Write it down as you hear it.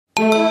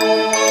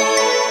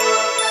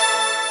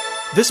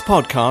This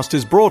podcast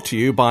is brought to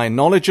you by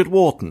Knowledge at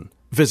Wharton.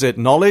 Visit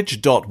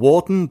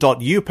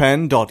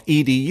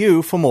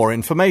knowledge.wharton.upenn.edu for more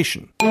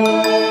information.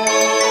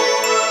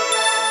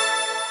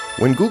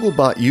 When Google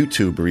bought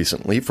YouTube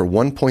recently for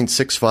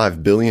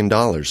 $1.65 billion,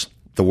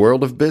 the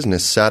world of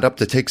business sat up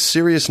to take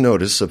serious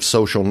notice of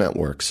social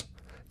networks.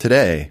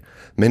 Today,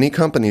 many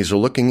companies are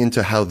looking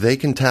into how they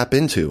can tap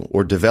into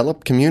or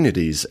develop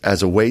communities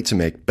as a way to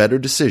make better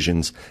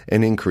decisions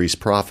and increase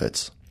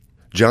profits.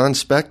 John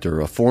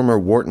Spector, a former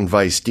Wharton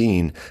Vice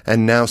Dean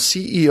and now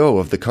CEO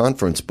of the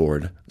Conference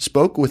Board,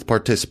 spoke with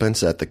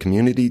participants at the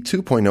Community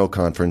 2.0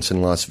 conference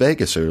in Las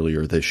Vegas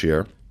earlier this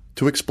year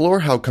to explore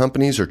how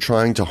companies are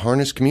trying to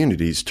harness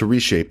communities to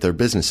reshape their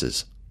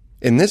businesses.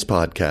 In this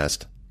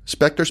podcast,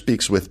 Spector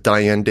speaks with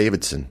Diane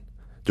Davidson,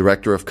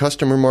 Director of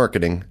Customer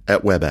Marketing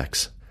at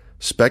WebEx.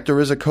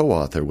 Spector is a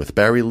co-author with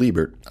Barry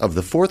Liebert of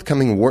the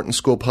forthcoming Wharton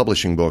School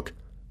Publishing book,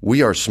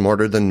 We Are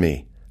Smarter Than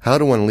Me: How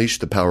to Unleash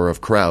the Power of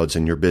Crowds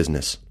in Your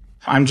Business.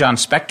 I'm John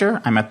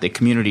Spector. I'm at the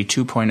Community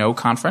 2.0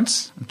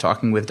 conference. I'm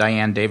talking with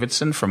Diane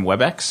Davidson from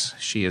WebEx.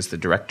 She is the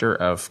Director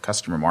of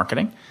Customer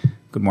Marketing.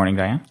 Good morning,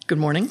 Diane. Good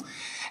morning.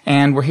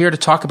 And we're here to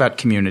talk about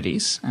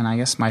communities. And I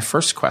guess my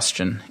first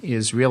question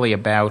is really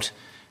about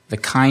the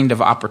kind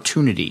of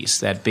opportunities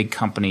that big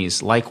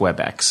companies like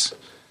WebEx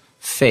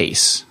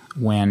face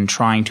when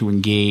trying to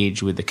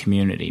engage with the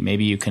community.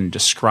 Maybe you can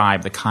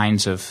describe the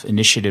kinds of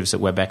initiatives that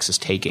WebEx is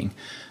taking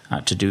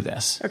to do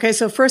this. Okay,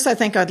 so first I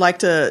think I'd like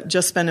to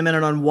just spend a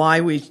minute on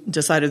why we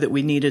decided that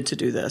we needed to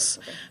do this.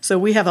 So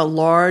we have a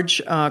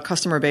large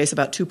customer base,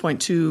 about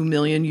 2.2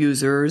 million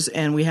users,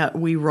 and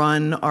we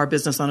run our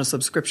business on a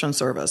subscription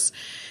service.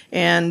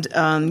 And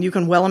you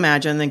can well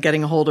imagine that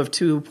getting a hold of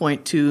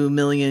 2.2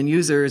 million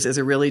users is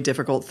a really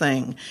difficult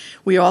thing.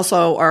 We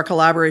also are a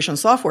collaboration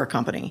software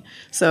company.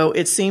 So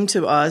it seemed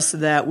to us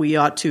that we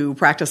ought to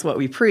practice what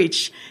we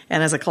preach.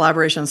 And as a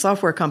collaboration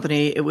software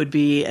company, it would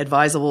be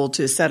advisable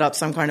to set up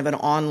some kind of an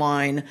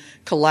online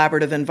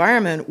collaborative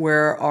environment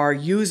where our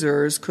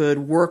users could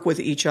work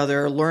with each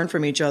other, learn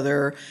from each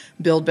other,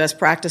 build best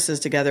practices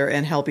together,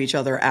 and help each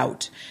other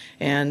out.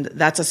 And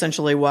that's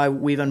essentially why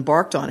we've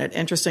embarked on it.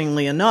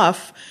 Interestingly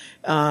enough,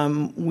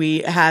 we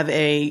have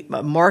a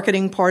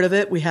marketing part of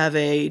it, we have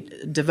a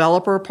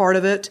developer part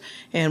of it,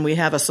 and we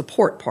have a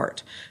support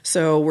part.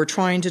 So we're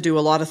trying to do a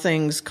lot of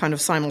things kind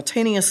of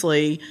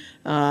simultaneously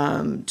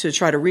to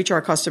try to reach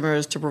our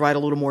customers, to provide a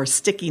little more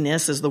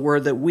stickiness is the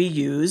word that we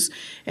use,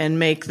 and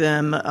make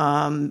them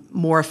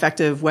more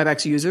effective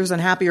WebEx users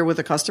and happier with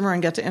the customer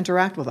and get to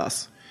interact with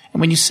us.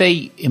 And when you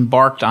say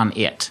embarked on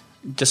it,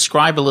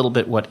 describe a little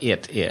bit what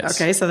it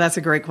is. Okay, so that's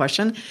a great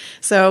question.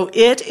 So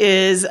it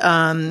is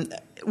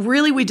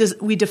really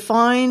we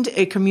defined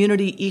a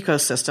community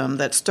ecosystem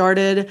that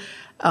started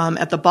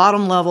at the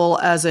bottom level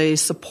as a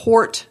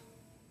support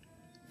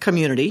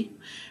community,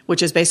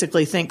 which is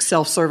basically think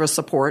self-service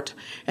support.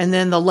 And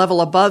then the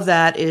level above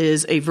that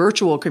is a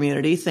virtual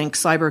community, think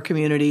cyber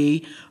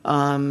community,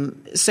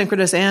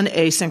 synchronous and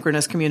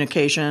asynchronous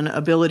communication,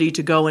 ability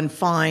to go and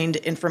find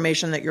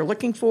information that you're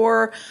looking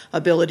for,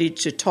 ability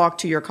to talk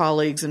to your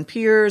colleagues and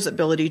peers,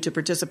 ability to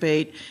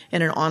participate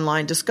in an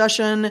online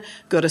discussion,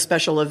 go to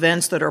special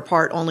events that are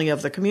part only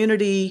of the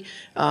community,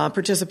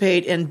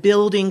 participate in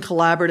building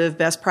collaborative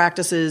best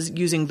practices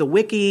using the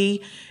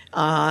wiki,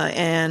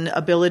 and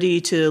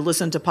ability to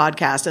listen to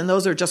podcasts. And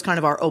those are just kind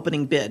of our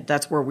opening bid.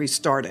 That's where we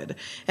started.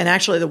 And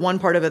actually, the one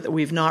part of it that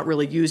we've not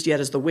really used yet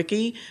is the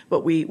wiki,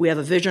 but we have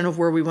a vision of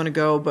where we want to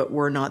go, but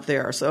we're not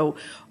there. So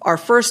our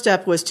first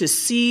step was to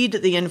seed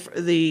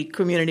the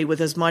community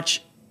with as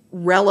much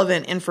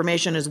relevant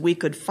information as we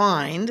could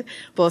find,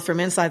 both from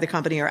inside the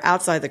company or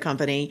outside the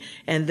company,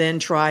 and then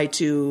try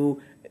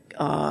to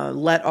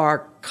let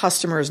our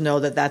customers know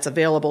that that's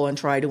available and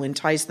try to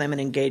entice them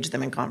and engage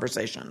them in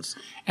conversations.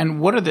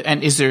 And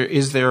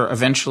is there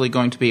eventually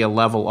going to be a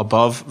level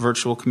above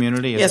virtual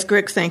community? Yes,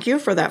 Greg, thank you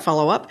for that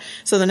follow-up.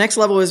 So the next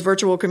level is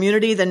virtual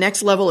community. The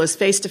next level is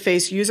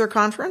face-to-face user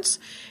conference.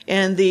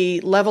 And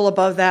the level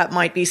above that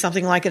might be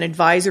something like an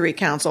advisory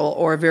council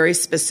or very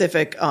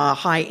specific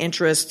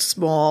high-interest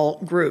small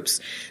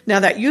groups. Now,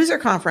 that user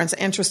conference,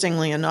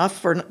 interestingly enough,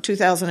 for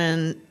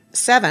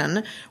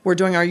 2007, we're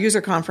doing our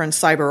user conference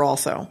cyber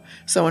also.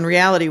 So in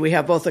reality, we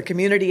have both a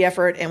community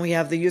effort and we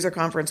have the user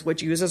conference,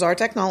 which uses our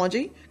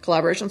technology,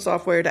 collaboration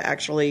software, to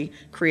actually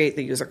create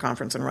the user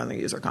conference and run the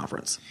user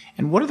conference.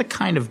 And what are the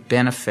kind of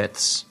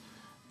benefits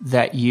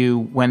that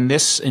when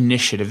this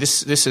initiative,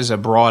 this is a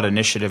broad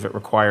initiative, it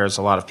requires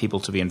a lot of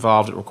people to be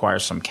involved, it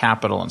requires some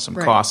capital and some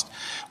cost.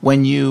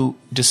 When you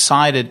when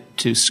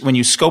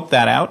you scoped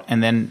that out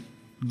and then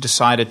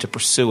decided to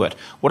pursue it,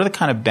 what are the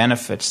kind of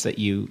benefits that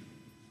you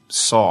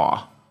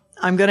saw?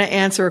 I'm going to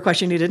answer a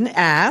question you didn't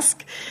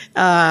ask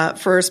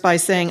first by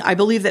saying I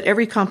believe that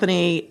every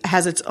company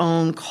has its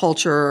own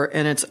culture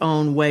and its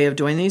own way of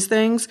doing these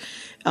things.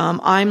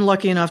 I'm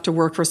lucky enough to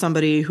work for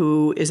somebody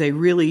who is a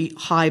really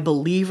high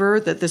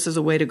believer that this is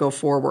a way to go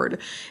forward.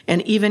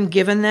 And even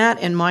given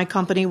that, in my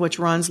company, which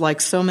runs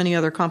like so many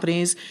other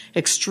companies,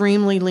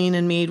 extremely lean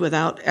and mean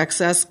without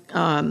excess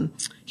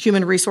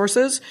human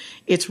resources,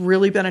 it's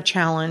really been a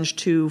challenge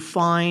to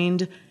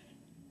find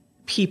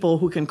people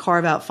who can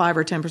carve out 5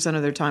 or 10%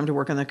 of their time to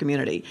work in the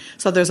community.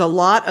 So there's a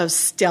lot of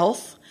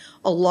stealth,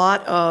 a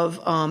lot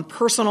of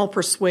personal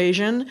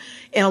persuasion,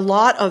 and a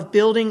lot of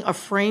building a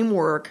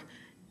framework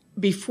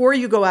before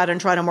you go out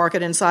and try to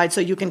market inside so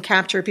you can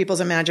capture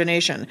people's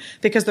imagination.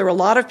 Because there are a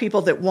lot of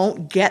people that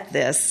won't get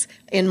this,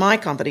 in my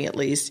company at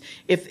least,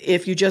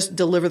 if you just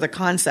deliver the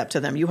concept to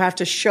them. You have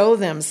to show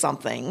them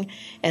something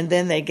and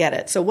then they get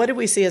it. So what do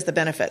we see as the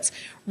benefits?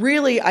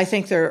 Really, I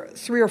think they're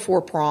 3 or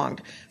 4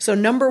 pronged. So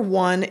number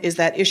one is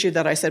that issue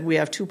that I said we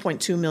have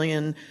 2.2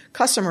 million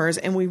customers,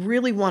 and we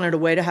really wanted a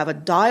way to have a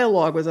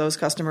dialogue with those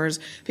customers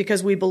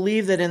because we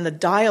believe that in the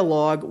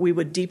dialogue we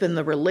would deepen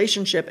the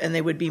relationship and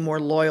they would be more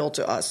loyal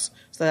to us.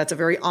 So that's a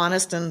very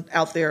honest and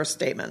out there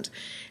statement.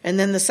 And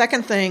then the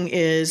second thing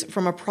is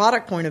from a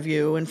product point of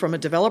view and from a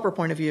developer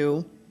point of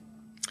view,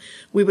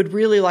 we would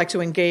really like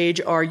to engage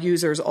our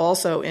users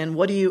also in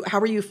how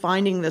are you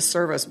finding this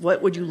service?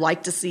 What would you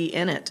like to see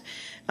in it?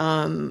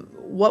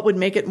 What would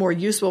make it more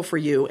useful for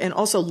you? And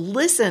also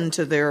listen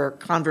to their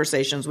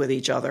conversations with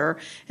each other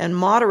and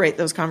moderate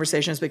those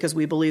conversations because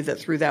we believe that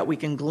through that we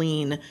can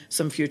glean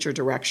some future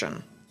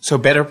direction. So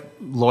better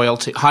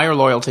loyalty, higher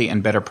loyalty,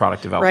 and better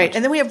product development. Right.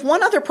 And then we have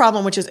one other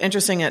problem which is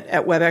interesting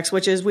at WebEx,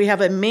 which is we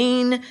have a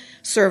main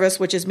service,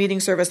 which is meeting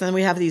service, and then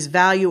we have these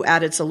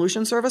value-added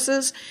solution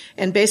services.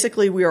 And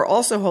basically we are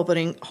also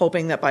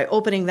hoping that by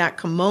opening that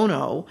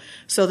kimono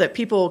so that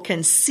people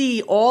can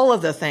see all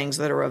of the things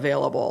that are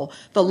available,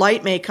 the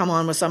light may come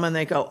on with someone,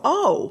 they go,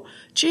 oh,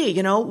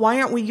 gee, why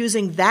aren't we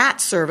using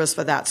that service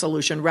for that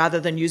solution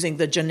rather than using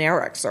the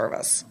generic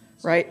service?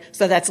 Right?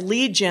 So that's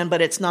lead gen,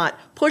 but it's not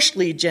push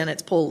lead gen,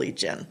 it's pull lead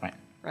gen.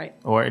 Right.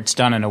 Or it's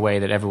done in a way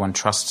that everyone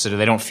trusts it, or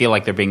they don't feel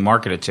like they're being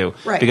marketed to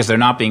because they're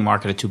not being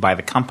marketed to by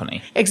the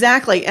company.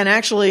 Exactly. And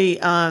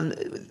actually,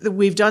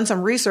 we've done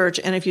some research,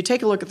 and if you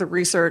take a look at the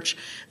research,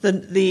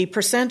 the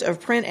percent of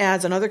print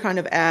ads and other kind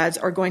of ads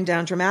are going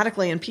down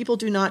dramatically, and people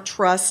do not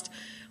trust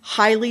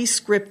highly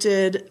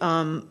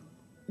scripted,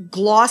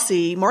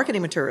 glossy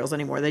marketing materials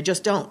anymore. They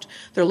just don't.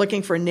 They're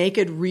looking for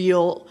naked,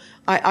 real,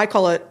 I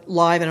call it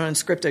live and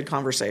unscripted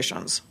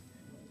conversations.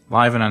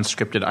 Live and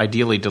unscripted,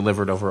 ideally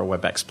delivered over a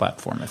WebEx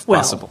platform if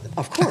possible.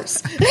 Of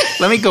course.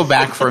 Let me go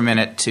back for a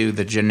minute to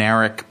the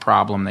generic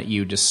problem that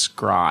you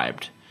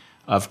described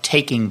of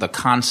taking the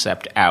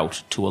concept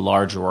out to a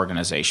larger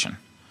organization.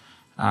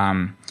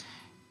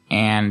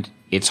 And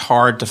it's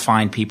hard to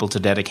find people to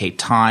dedicate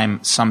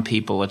time. Some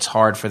people, it's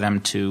hard for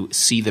them to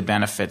see the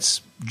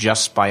benefits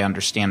just by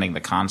understanding the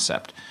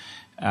concept.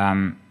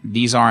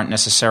 These aren't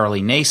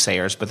necessarily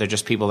naysayers, but they're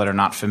just people that are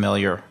not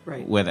familiar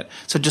with it.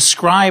 So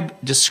describe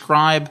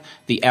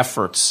the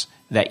efforts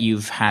that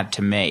you've had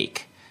to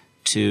make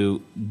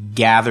to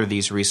gather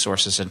these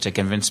resources and to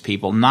convince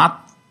people.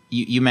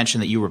 You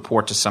mentioned that you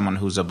report to someone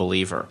who's a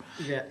believer.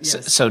 Yeah,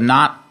 yes. So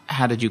not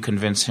how did you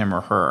convince him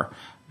or her,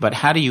 but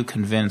how do you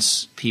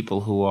convince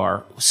people who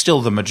are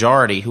still the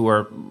majority, who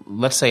are,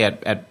 let's say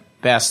at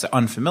best,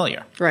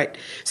 unfamiliar? Right.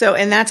 So,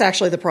 and that's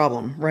actually the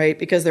problem, right?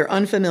 Because they're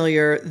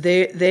unfamiliar.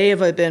 They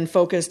have been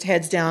focused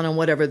heads down on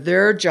whatever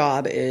their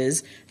job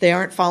is. They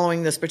aren't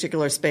following this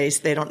particular space.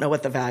 They don't know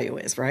what the value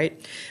is,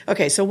 right?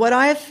 Okay. So what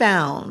I have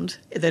found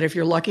that if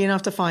you're lucky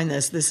enough to find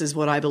this is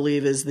what I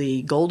believe is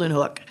the golden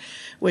hook,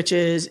 which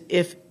is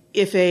if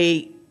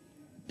a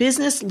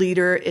business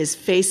leader is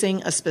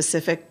facing a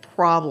specific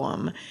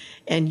problem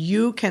and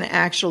you can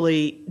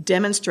actually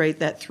demonstrate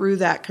that through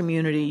that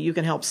community, you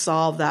can help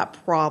solve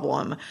that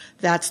problem.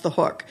 That's the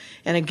hook.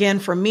 And again,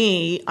 for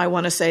me, I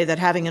want to say that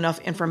having enough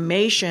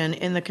information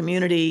in the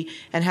community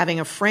and having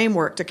a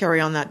framework to carry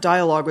on that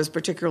dialogue was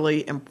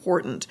particularly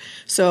important.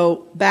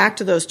 So back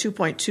to those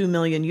 2.2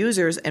 million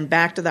users and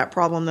back to that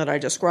problem that I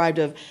described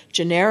of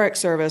generic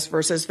service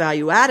versus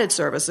value-added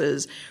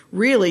services,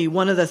 really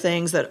one of the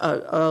things that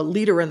a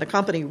leader in the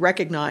company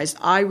recognized,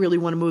 I really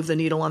want to move the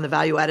needle on the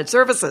value-added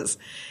services.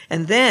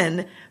 And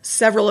then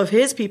several of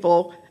his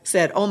people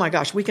said, oh my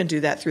gosh, we can do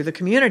that through the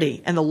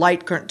community. And the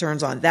light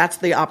turns on. That's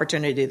the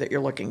opportunity that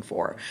you're looking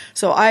for.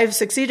 So I've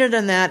succeeded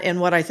in that in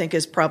what I think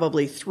is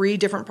probably 3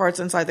 different parts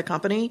inside the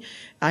company.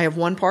 I have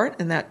one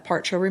part, and that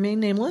part shall remain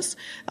nameless,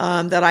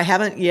 that I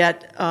haven't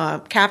yet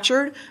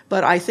captured,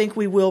 but I think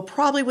we will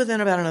probably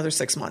within about another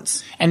 6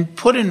 months. And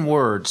put in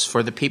words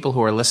for the people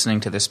who are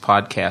listening to this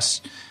podcast,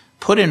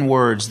 put in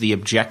words the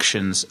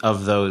objections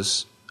of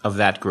those of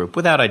that group,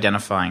 without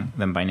identifying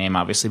them by name,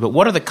 obviously, but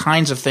what are the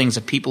kinds of things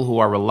that people who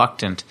are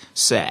reluctant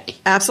say?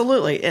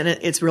 Absolutely, and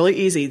it's really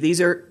easy. These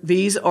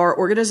are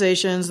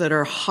organizations that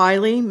are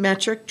highly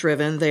metric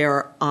driven. They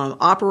are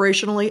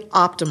operationally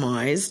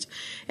optimized,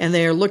 and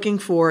they are looking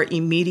for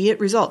immediate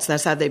results.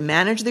 That's how they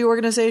manage the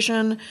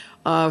organization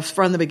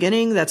from the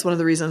beginning. That's one of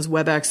the reasons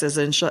WebEx is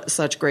in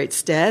such great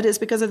stead, is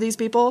because of these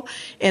people.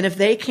 And if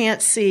they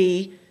can't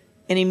see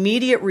an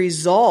immediate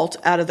result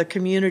out of the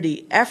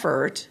community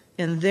effort,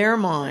 in their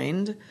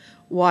mind,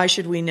 why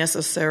should we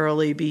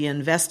necessarily be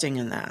investing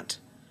in that?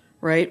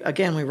 Right?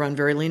 Again, we run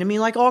very lean and mean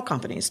like all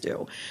companies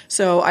do.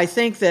 So I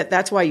think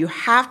that's why you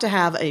have to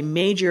have a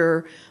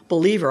major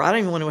believer. I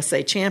don't even want to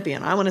say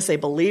champion. I want to say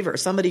believer,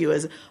 somebody who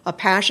is a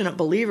passionate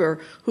believer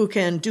who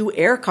can do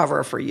air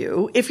cover for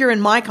you, if you're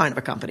in my kind of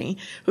a company,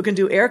 who can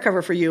do air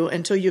cover for you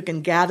until you can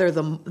gather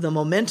the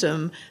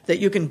momentum that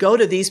you can go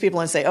to these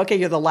people and say, okay,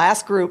 you're the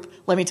last group.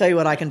 Let me tell you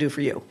what I can do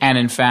for you. And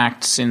in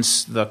fact,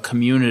 since the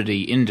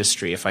community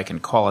industry, if I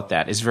can call it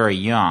that, is very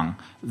young,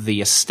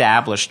 the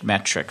established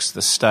metrics,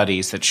 the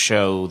studies that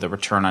show the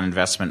return on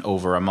investment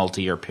over a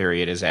multi-year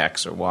period is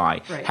X or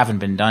Y, haven't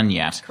been done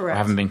yet. Correct. Or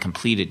haven't been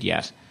completed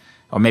yet.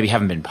 Or maybe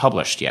haven't been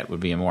published yet would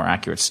be a more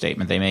accurate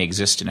statement. They may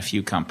exist in a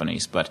few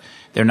companies, but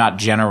they're not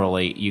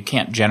generally – you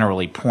can't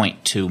generally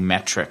point to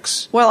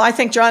metrics. Well, I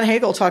think John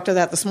Hagel talked to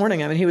that this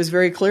morning. I mean, he was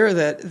very clear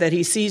that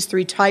he sees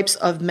three types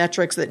of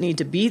metrics that need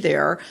to be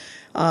there.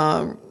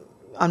 I'm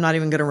not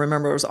even going to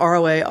remember. It was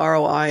ROA,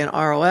 ROI, and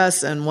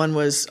ROS, and one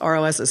was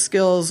ROS as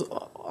skills,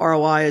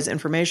 ROI is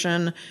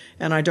information,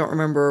 and I don't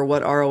remember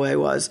what ROA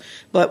was.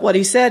 But what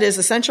he said is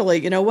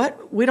essentially, you know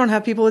what? We don't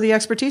have people with the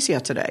expertise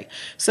yet today.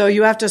 So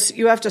you have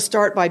to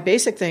start by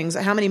basic things.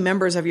 How many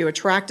members have you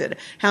attracted?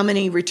 How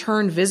many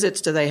return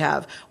visits do they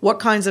have? What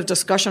kinds of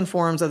discussion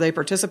forums are they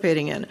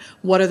participating in?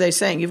 What are they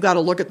saying? You've got to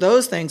look at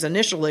those things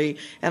initially,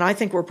 and I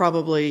think we're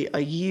probably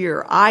at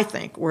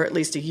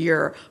least a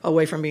year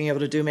away from being able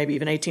to do maybe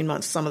even 18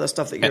 months, some of the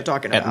stuff that you're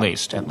talking about. At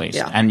least.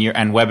 Yeah. And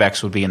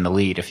WebEx would be in the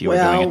lead if you were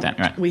doing it then,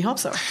 right? We hope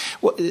so.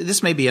 Well,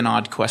 this may be an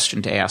odd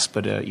question to ask,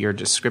 but your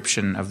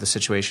description of the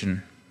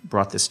situation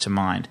brought this to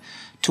mind.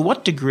 To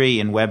what degree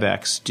in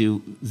WebEx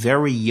do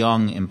very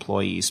young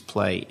employees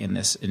play in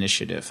this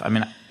initiative? I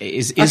mean,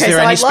 is there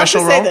any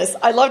special role?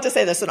 I'd love to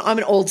say this, and I'm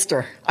an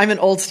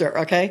oldster,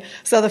 okay?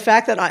 So the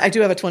fact that I do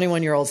have a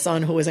 21-year-old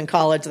son who is in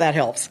college, that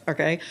helps,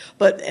 okay?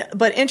 But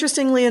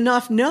interestingly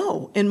enough,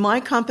 no. In my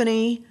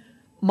company,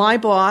 my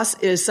boss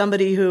is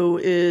somebody who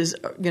is,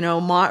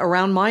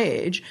 around my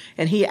age,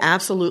 and he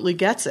absolutely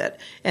gets it.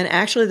 And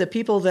actually, the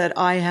people that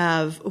I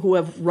have who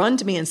have run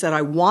to me and said,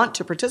 I want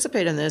to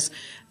participate in this,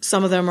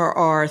 some of them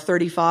are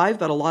 35,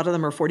 but a lot of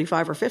them are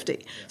 45 or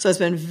 50. So it's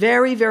been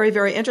very, very,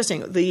 very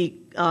interesting. The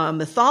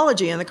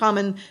mythology and the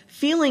common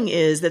feeling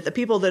is that the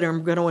people that are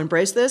going to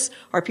embrace this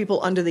are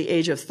people under the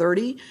age of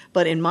 30.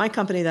 But in my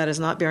company, that is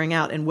not bearing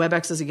out. And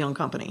WebEx is a young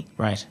company.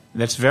 Right.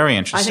 That's very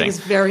interesting. I think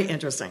it's very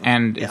interesting.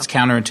 And it's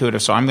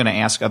counterintuitive. So I'm going to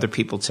ask other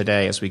people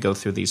today as we go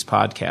through these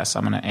podcasts,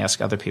 I'm going to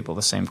ask other people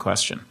the same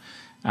question.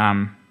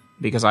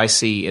 Because I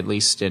see, at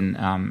least in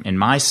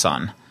my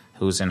son,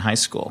 who's in high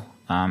school,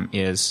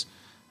 is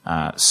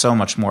so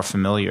much more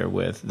familiar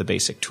with the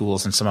basic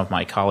tools than some of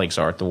my colleagues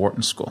are at the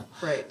Wharton School.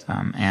 Right.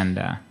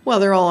 Well,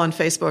 they're all on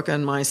Facebook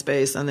and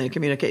MySpace, and they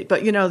communicate.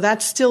 But,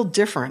 that's still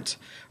different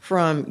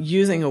from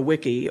using a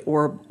wiki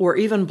or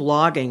even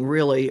blogging,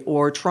 really,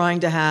 or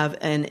trying to have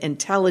an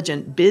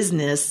intelligent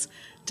business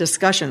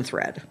discussion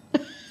thread.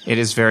 It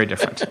is very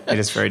different.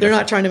 They're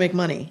not trying to make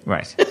money.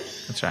 Right.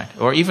 That's right.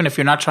 Or even if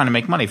you're not trying to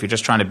make money, if you're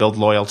just trying to build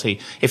loyalty,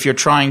 if you're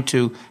trying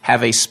to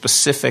have a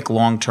specific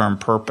long-term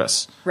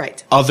purpose.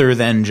 Right. Other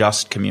than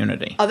just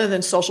community. Other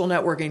than social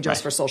networking,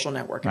 just for social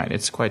networking. Right.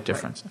 It's quite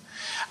different.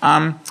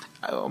 Right.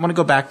 I want to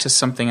go back to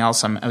something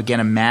else. I'm, again,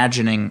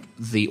 imagining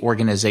the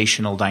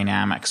organizational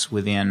dynamics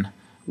within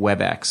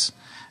WebEx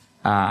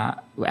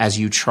as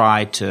you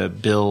try to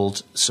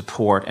build,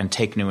 support, and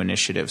take new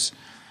initiatives.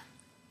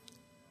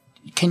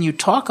 Can you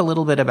talk a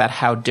little bit about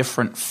how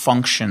different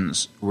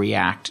functions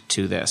react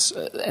to this?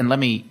 And let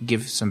me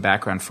give some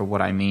background for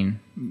what I mean,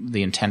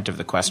 the intent of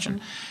the question.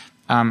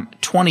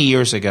 20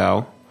 years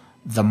ago,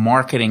 the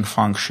marketing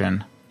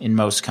function in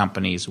most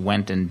companies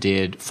went and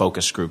did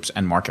focus groups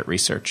and market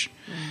research.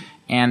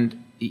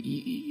 And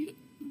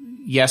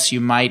yes,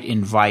 you might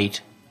invite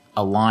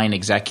a line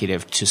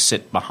executive to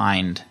sit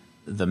behind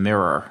the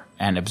mirror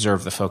and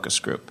observe the focus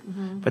group.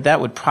 But that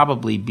would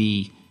probably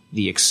be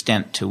the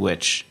extent to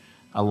which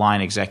a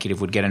line executive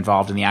would get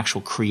involved in the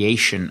actual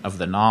creation of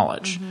the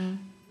knowledge.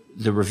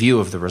 The review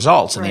of the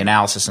results and the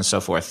analysis and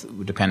so forth,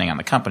 depending on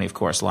the company, of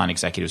course, line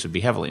executives would be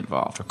heavily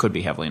involved or could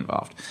be heavily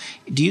involved.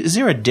 Is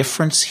there a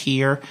difference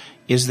here?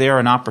 Is there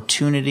an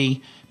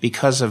opportunity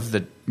because of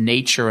the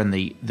nature and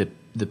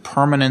the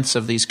permanence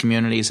of these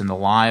communities and the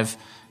live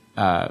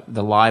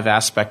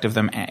aspect of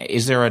them?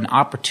 Is there an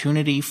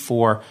opportunity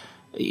for –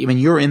 I mean,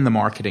 you're in the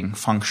marketing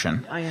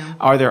function. I am.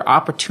 Are there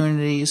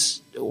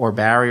opportunities or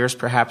barriers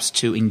perhaps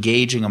to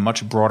engaging a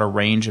much broader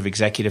range of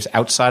executives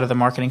outside of the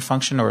marketing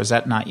function, or is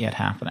that not yet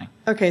happening?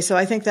 Okay, so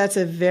I think that's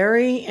a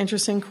very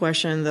interesting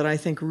question that I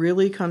think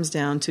really comes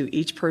down to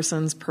each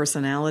person's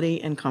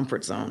personality and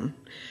comfort zone.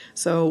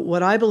 So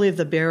what I believe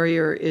the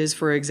barrier is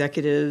for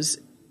executives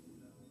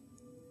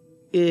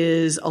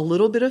is a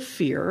little bit of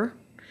fear,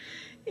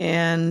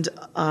 and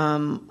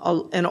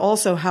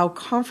also how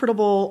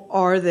comfortable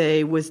are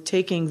they with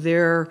taking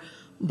their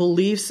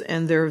beliefs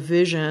and their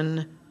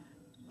vision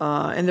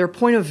and their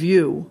point of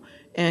view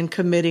and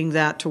committing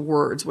that to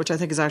words, which I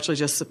think is actually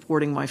just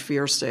supporting my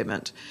fear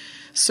statement.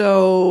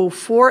 So,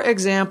 for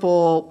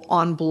example,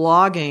 on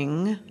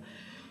blogging,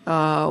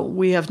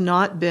 we have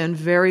not been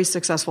very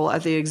successful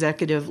at the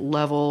executive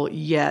level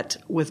yet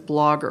with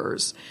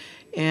bloggers.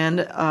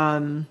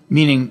 And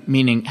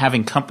meaning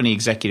having company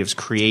executives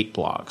create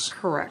blogs.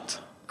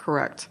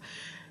 Correct.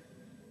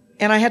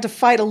 And I had to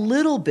fight a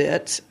little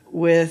bit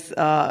with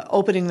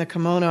opening the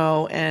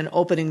kimono and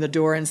opening the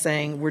door and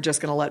saying, we're just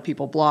going to let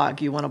people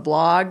blog. You want to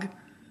blog?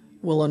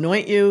 We'll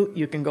anoint you.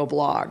 You can go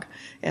blog.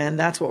 And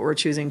that's what we're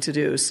choosing to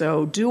do.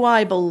 So do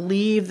I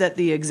believe that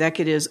the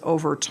executives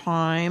over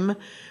time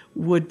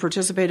would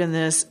participate in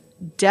this?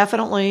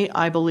 Definitely.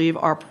 I believe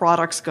our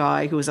products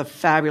guy, who is a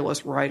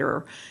fabulous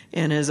writer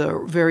and is a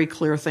very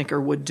clear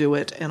thinker, would do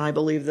it. And I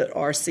believe that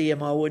our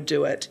CMO would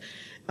do it.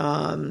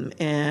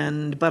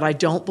 But I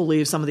don't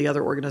believe some of the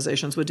other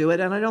organizations would do it,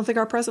 and I don't think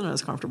our president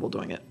is comfortable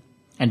doing it.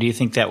 And do you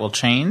think that will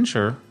change,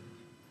 or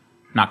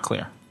not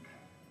clear?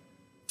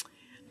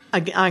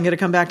 I'm going to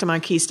come back to my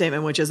key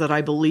statement, which is that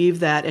I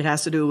believe that it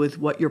has to do with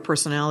what your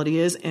personality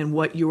is and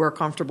what you are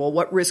comfortable,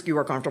 what risk you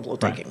are comfortable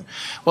taking. Right.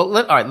 Well,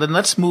 all right, then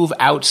let's move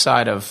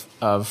outside of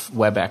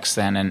WebEx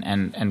then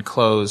and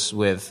close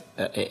with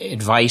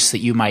advice that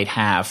you might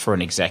have for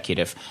an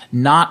executive,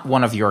 not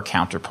one of your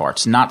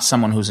counterparts, not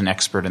someone who's an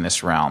expert in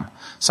this realm,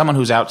 someone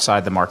who's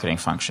outside the marketing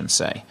function,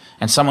 say,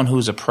 and someone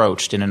who's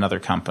approached in another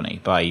company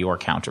by your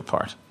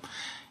counterpart.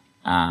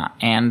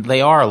 And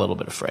they are a little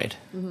bit afraid,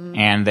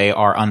 and they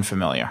are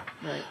unfamiliar.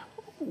 Right.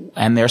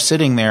 And they're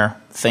sitting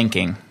there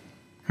thinking,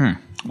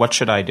 what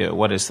should I do?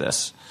 What is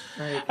this?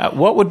 Right.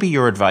 What would be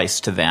your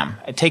advice to them?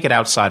 Take it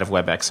outside of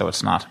WebEx so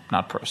it's not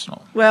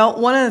personal. Well,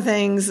 one of the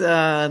things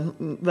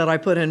that I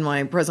put in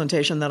my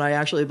presentation that I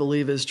actually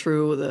believe is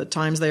true, the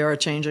times they are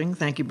changing.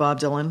 Thank you, Bob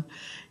Dylan.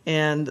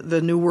 And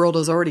the new world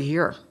is already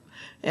here.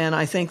 And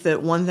I think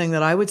that one thing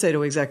that I would say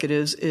to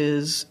executives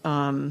is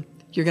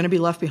you're going to be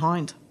left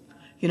behind.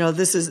 You know,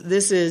 this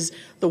is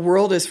the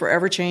world is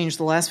forever changed.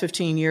 The last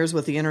 15 years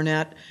with the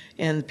internet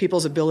and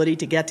people's ability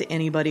to get to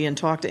anybody and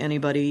talk to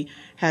anybody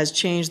has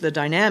changed the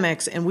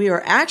dynamics, and we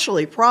are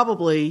actually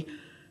probably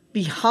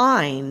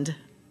behind,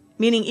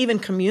 meaning even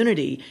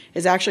community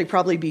is actually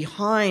probably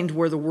behind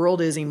where the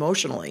world is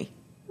emotionally,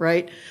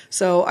 right?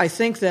 So I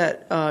think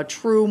that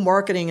true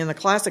marketing in the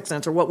classic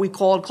sense, or what we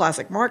called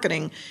classic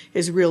marketing,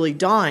 is really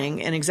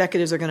dying, and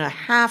executives are going to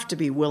have to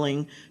be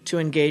willing to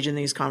engage in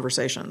these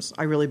conversations.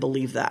 I really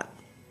believe that.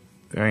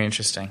 Very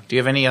interesting. Do you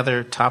have any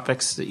other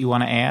topics that you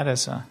want to add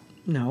as a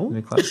No.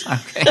 Okay.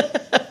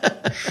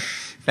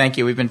 Thank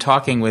you. We've been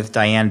talking with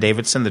Diane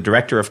Davidson, the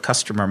Director of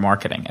Customer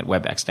Marketing at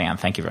WebEx. Diane,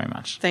 thank you very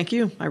much. Thank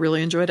you. I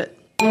really enjoyed it.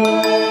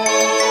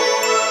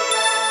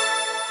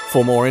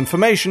 For more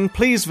information,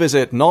 please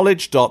visit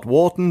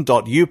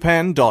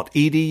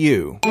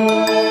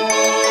knowledge.wharton.upenn.edu.